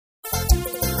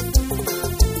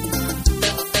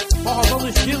Forrozão do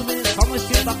estilo, menino, só no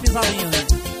estilo da pisadinha, né?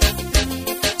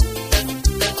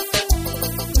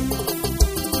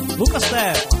 Lucas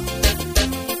Tepa.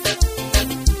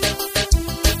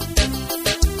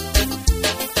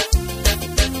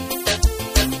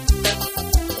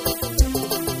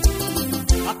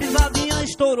 A pisadinha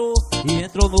estourou e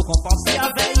entrou no compasso e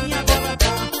a velhinha agora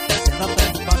tá descendo até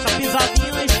embaixo. A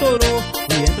pisadinha estourou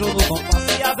e entrou no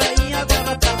compasso e a velhinha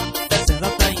agora tá descendo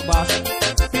até embaixo.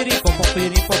 Piripompom,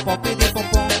 piripompom,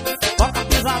 piripompom. Toca a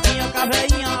pisadinha que a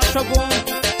velhinha acha bom.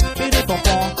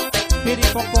 Piripompom,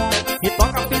 piripompom. E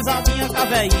toca a pisadinha que a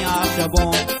velhinha acha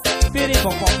bom.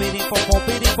 Piripompom, piripompom,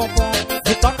 piripompom.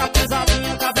 E toca a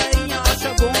pisadinha que a velhinha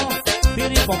acha bom.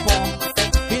 Piripompom,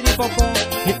 piripompom.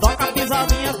 E toca a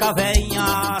pisadinha que a velhinha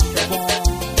acha bom.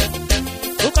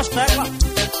 Lucas Tecla,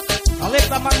 a letra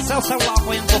da Maricel, o celular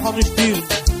apoiando Forró no estilo.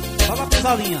 Só na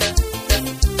pisadinha.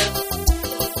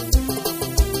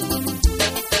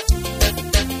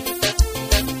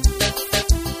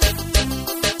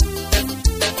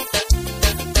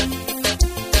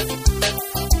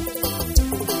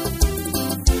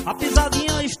 A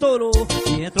pisadinha estourou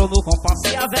e entrou no compasso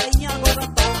e a velhinha agora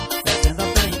tá descendo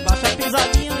até embaixo. A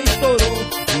pisadinha estourou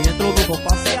e entrou no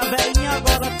compasso e a velhinha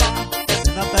agora tá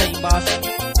descendo até embaixo.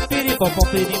 Piripompom,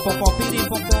 piripompom,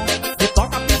 piripompom. E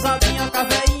toca a pisadinha que a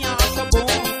velhinha acha bom.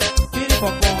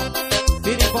 Piripompom,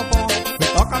 piripompom. E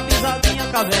toca a pisadinha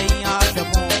que a velhinha acha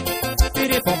bom.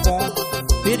 Piripompom,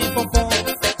 piripompom.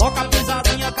 Toca a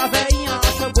pisadinha que a velhinha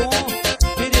acha bom.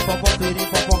 Piripompom,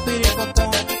 piripompom,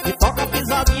 piripompom. E toca a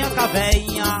pisadinha que a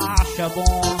velhinha acha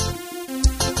bom.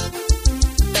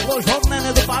 Ô João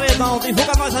Nenê do Paredão,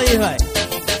 divulga nós aí, velho.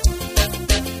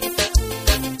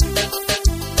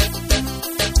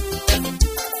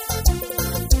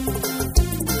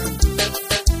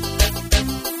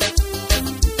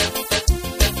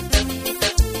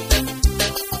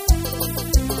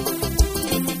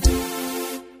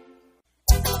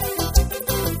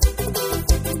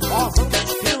 Nossa, que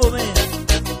estilo, né?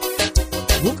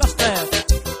 Lucas Tepa.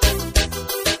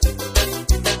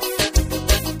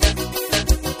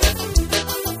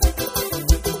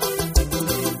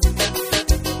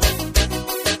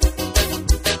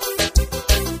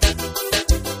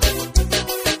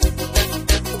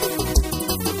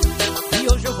 E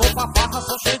hoje eu vou pra farra,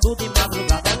 só chego de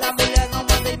madrugada. Olha, a mulher não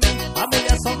manda em mim, a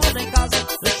mulher só manda em casa.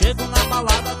 Eu chego na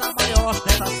balada, na maior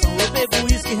ostentação. Eu bebo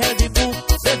uísque, Red Bull,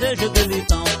 cerveja de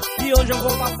litão. E hoje eu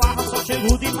vou pra farra, só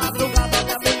chego de madrugada.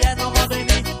 Olha, a mulher não manda em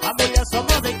mim, a mulher só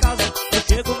manda em casa. Eu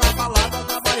chego na balada,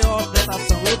 na maior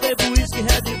ostentação. Eu bebo uísque,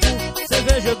 Red Bull,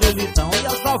 cerveja de litão. E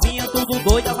as novinhas tudo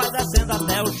doida, vai descendo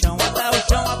até o chão. Até o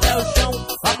chão, até o chão,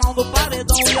 com a mão no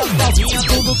paredão. E as novinhas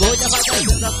tudo doida, vai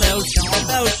descendo até o chão.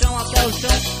 Até o chão, até o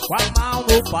chão, com a mão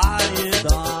no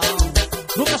paredão.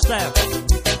 Lucas Tepa,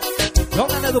 João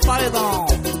Nenê do Paredão.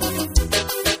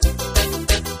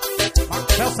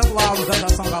 Marcel celular,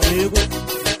 organização Galego.